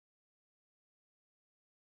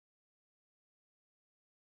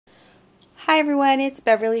Hi everyone, it's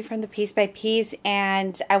Beverly from the Piece by Piece,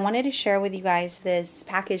 and I wanted to share with you guys this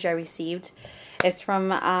package I received. It's from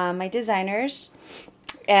my designers,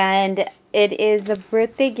 and it is a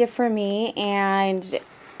birthday gift for me, and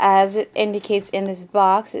as it indicates in this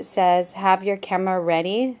box, it says, have your camera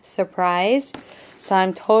ready, surprise. So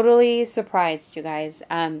I'm totally surprised, you guys.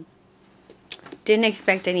 Didn't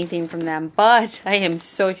expect anything from them, but I am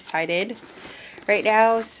so excited right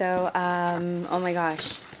now. So, oh my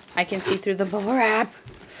gosh. I can see through the bubble wrap.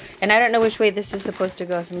 And I don't know which way this is supposed to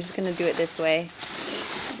go, so I'm just going to do it this way.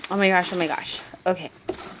 Oh my gosh, oh my gosh. Okay.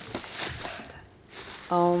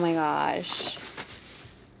 Oh my gosh.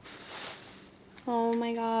 Oh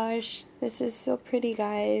my gosh. This is so pretty,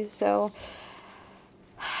 guys. So,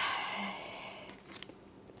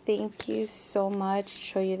 thank you so much.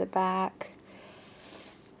 Show you the back.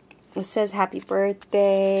 It says happy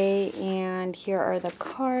birthday, and here are the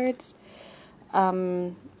cards.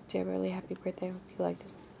 Dear Really, happy birthday. I hope you like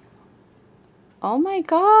this. Oh my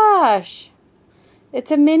gosh.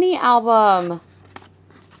 It's a mini album.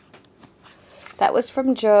 That was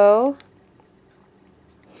from Joanne.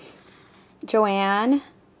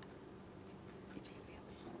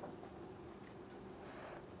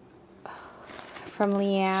 From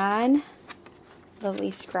Leanne.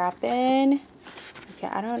 Lovely Scrappin'. Okay,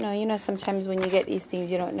 I don't know. You know, sometimes when you get these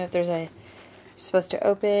things, you don't know if there's a supposed to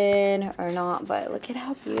open or not, but look at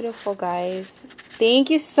how beautiful, guys. Thank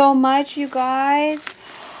you so much, you guys.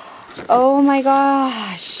 Oh my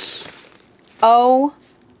gosh. Oh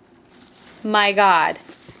my god.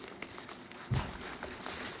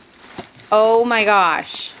 Oh my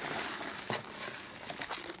gosh.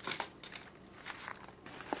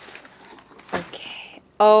 Okay.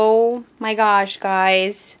 Oh my gosh,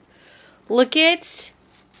 guys. Look at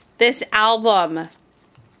this album.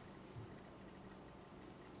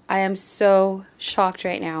 I am so shocked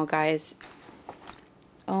right now, guys.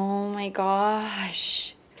 Oh my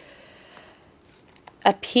gosh.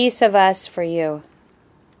 A piece of us for you.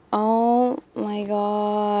 Oh my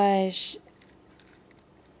gosh.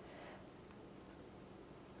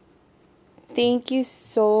 Thank you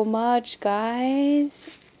so much,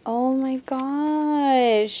 guys. Oh my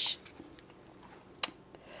gosh.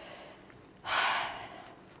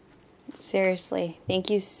 Seriously, thank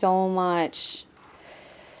you so much.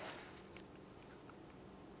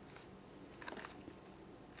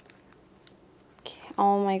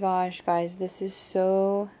 Oh my gosh, guys, this is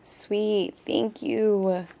so sweet. Thank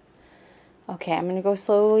you. Okay, I'm gonna go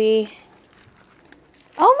slowly.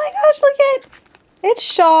 Oh my gosh, look at it. It's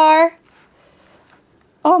Shar.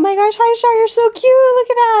 Oh my gosh, hi Shar, you're so cute. Look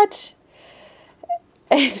at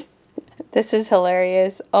that. This is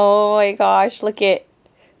hilarious. Oh my gosh, look at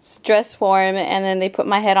it's dress form, and then they put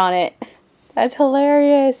my head on it. That's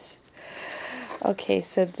hilarious. Okay,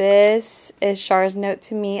 so this is Shar's note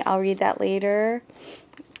to me. I'll read that later.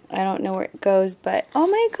 I don't know where it goes, but oh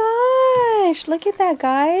my gosh, look at that,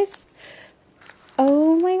 guys.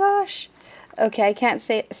 Oh my gosh. Okay, I can't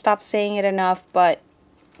stop saying it enough, but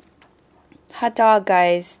hot dog,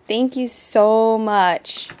 guys. Thank you so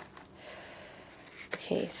much.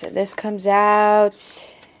 Okay, so this comes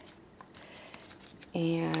out.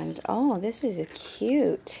 And oh, this is a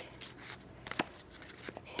cute.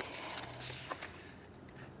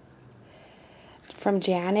 From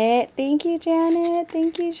Janet. Thank you, Janet.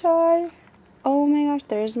 Thank you, Char. Oh my gosh,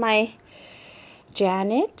 there's my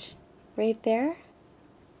Janet right there.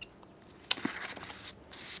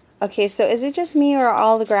 Okay, so is it just me or are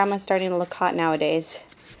all the grandmas starting to look hot nowadays?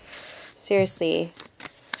 Seriously.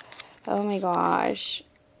 Oh my gosh.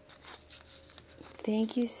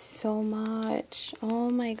 Thank you so much.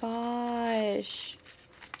 Oh my gosh.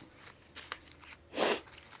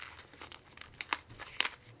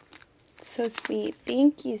 So sweet.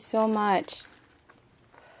 Thank you so much.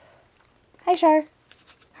 Hi, Char.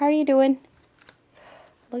 How are you doing?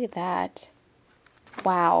 Look at that.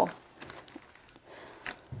 Wow.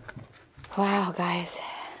 Wow, guys.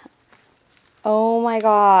 Oh my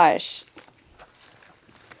gosh.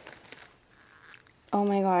 Oh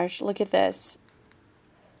my gosh. Look at this.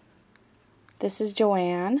 This is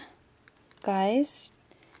Joanne, guys.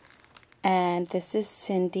 And this is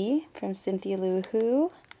Cindy from Cynthia Lou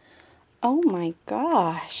Who. Oh my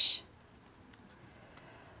gosh.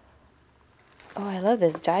 Oh, I love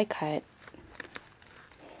this die cut.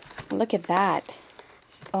 Look at that.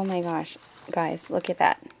 Oh my gosh. Guys, look at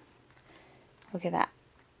that. Look at that.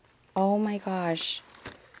 Oh my gosh.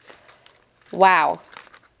 Wow.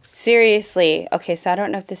 Seriously. Okay, so I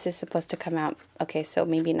don't know if this is supposed to come out. Okay, so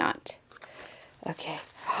maybe not. Okay.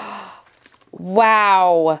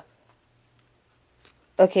 Wow.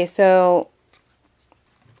 Okay, so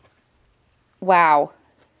Wow.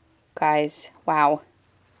 Guys, wow.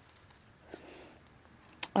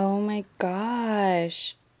 Oh my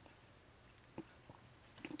gosh.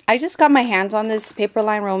 I just got my hands on this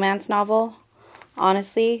Paperline romance novel.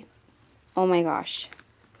 Honestly. Oh my gosh.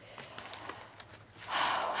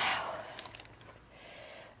 Wow.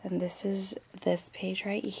 And this is this page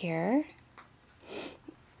right here.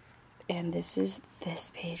 And this is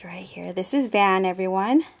this page right here. This is Van,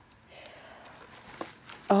 everyone.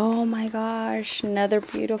 Oh my gosh. Another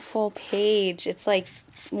beautiful page. It's like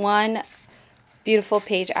one beautiful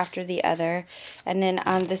page after the other. And then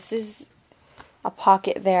this is a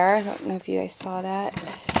pocket there. I don't know if you guys saw that.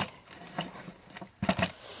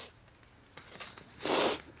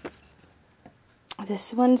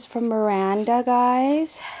 This one's from Miranda,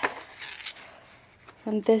 guys.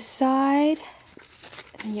 From this side.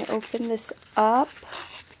 And you open this up.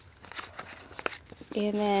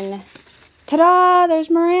 And then, ta-da! There's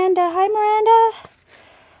Miranda. Hi, Miranda.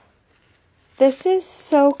 This is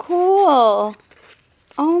so cool.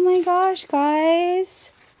 Oh my gosh,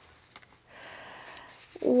 guys.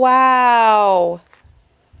 Wow.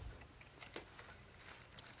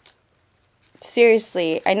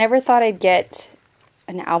 Seriously, I never thought I'd get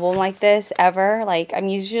an album like this ever. Like, I'm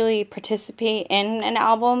usually participate in an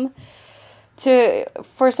album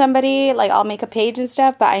for somebody. Like, I'll make a page and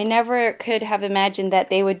stuff, but I never could have imagined that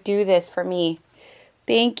they would do this for me.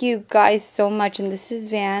 Thank you guys so much. And this is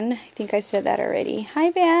Van. I think I said that already.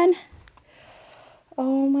 Hi, Van.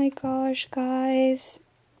 Oh my gosh, guys.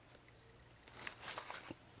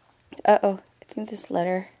 Uh-oh. I think this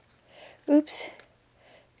letter, oops,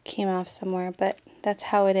 came off somewhere, but that's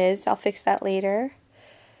how it is. I'll fix that later.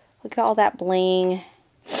 Look at all that bling.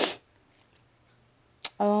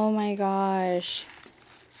 Oh my gosh.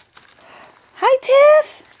 Hi,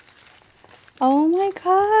 Tiff. Oh my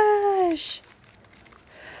gosh.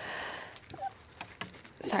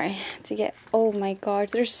 Sorry to get, oh my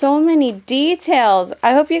gosh. There's so many details.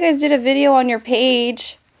 I hope you guys did a video on your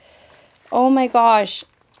page. Oh my gosh.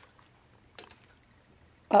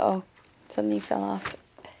 Uh-oh, something fell off.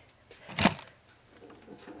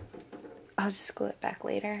 I'll just glue it back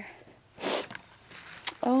later.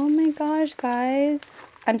 Oh my gosh, guys.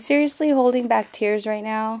 I'm seriously holding back tears right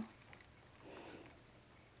now.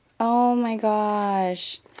 Oh my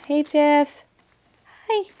gosh. Hey, Tiff.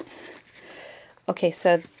 Hi. Okay,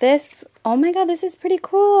 so this, oh my god, this is pretty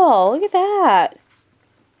cool. Look at that.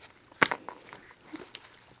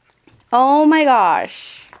 Oh my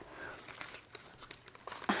gosh.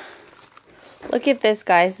 Look at this,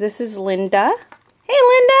 guys. This is Linda. Hey,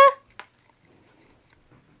 Linda.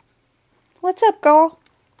 What's up, girl?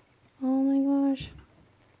 Oh my gosh.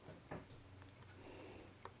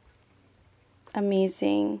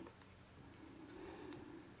 Amazing.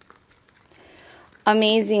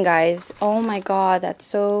 Amazing, guys. Oh my god, that's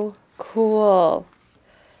so cool.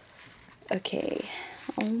 Okay.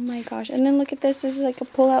 Oh my gosh. And then look at this. This is like a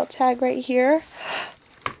pull-out tag right here.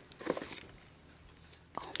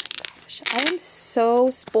 Oh my gosh. I am so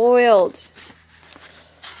spoiled.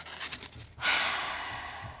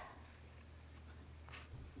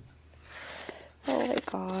 Oh my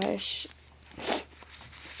gosh.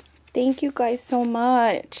 Thank you guys so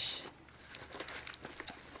much.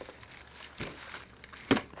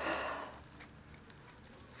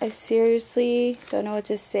 I seriously don't know what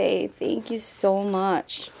to say. Thank you so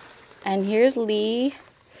much. And here's Leanne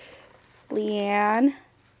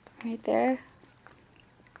right there.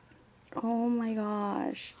 Oh my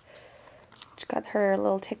gosh. She's got her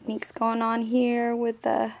little techniques going on here with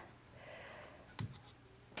the,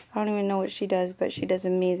 I don't even know what she does, but she does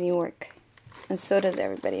amazing work. And so does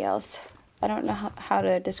everybody else. I don't know how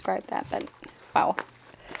to describe that, but wow.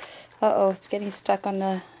 Uh-oh, it's getting stuck on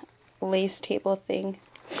the lace table thing.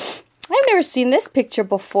 I've never seen this picture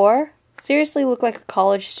before. Seriously look like a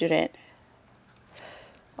college student.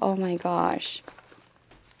 Oh my gosh.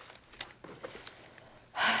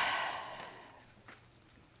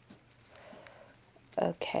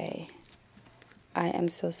 Okay. I am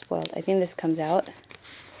so spoiled. I think this comes out.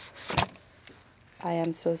 I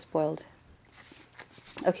am so spoiled.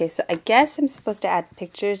 Okay, so I guess I'm supposed to add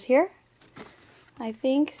pictures here. I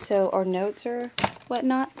think so, or notes or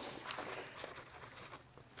whatnots.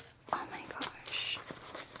 Oh my gosh.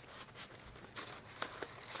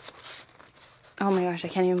 Oh my gosh, I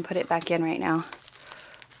can't even put it back in right now.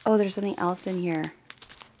 Oh, there's something else in here.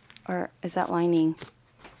 Or is that lining?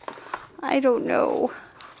 I don't know.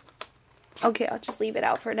 Okay, I'll just leave it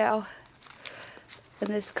out for now. And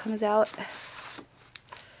this comes out.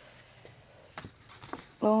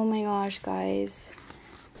 Oh my gosh, guys.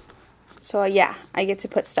 So yeah, I get to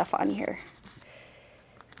put stuff on here.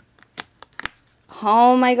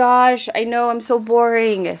 Oh my gosh, I know I'm so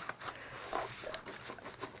boring.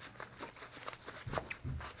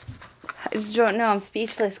 I just don't know. I'm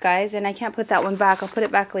speechless, guys, and I can't put that one back. I'll put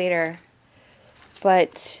it back later.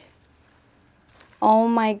 But, oh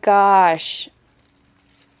my gosh.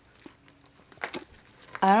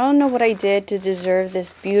 I don't know what I did to deserve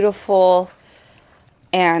this beautiful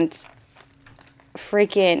and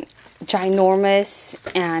freaking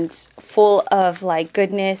ginormous and full of like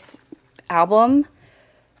goodness album,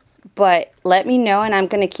 but let me know and I'm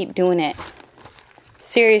gonna keep doing it.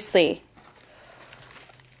 Seriously.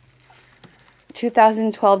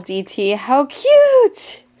 2012 DT, how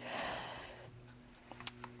cute!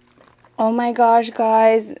 Oh my gosh,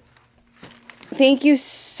 guys, thank you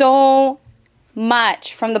so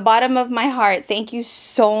much from the bottom of my heart. Thank you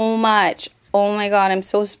so much. Oh my god, I'm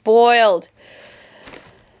so spoiled.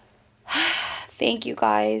 Thank you,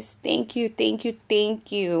 guys. Thank you, thank you,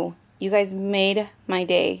 thank you. You guys made my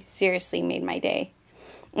day. Seriously, made my day.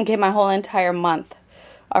 Okay, my whole entire month.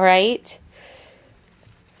 All right?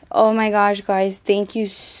 Oh my gosh, guys. Thank you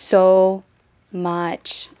so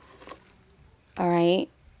much. All right?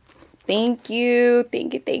 Thank you.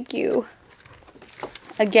 Thank you, thank you.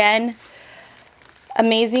 Again,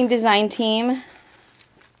 amazing design team.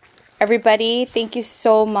 Everybody, thank you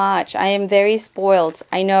so much. I am very spoiled.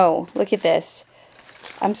 I know. Look at this.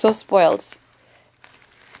 I'm so spoiled.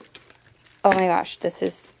 Oh my gosh, this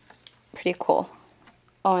is pretty cool.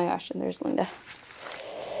 Oh my gosh, and there's Linda.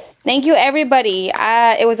 Thank you, everybody.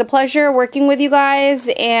 It was a pleasure working with you guys,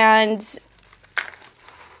 and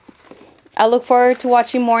I look forward to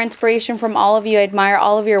watching more inspiration from all of you. I admire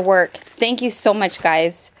all of your work. Thank you so much,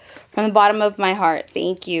 guys. From the bottom of my heart,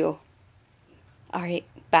 thank you. All right,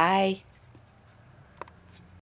 bye.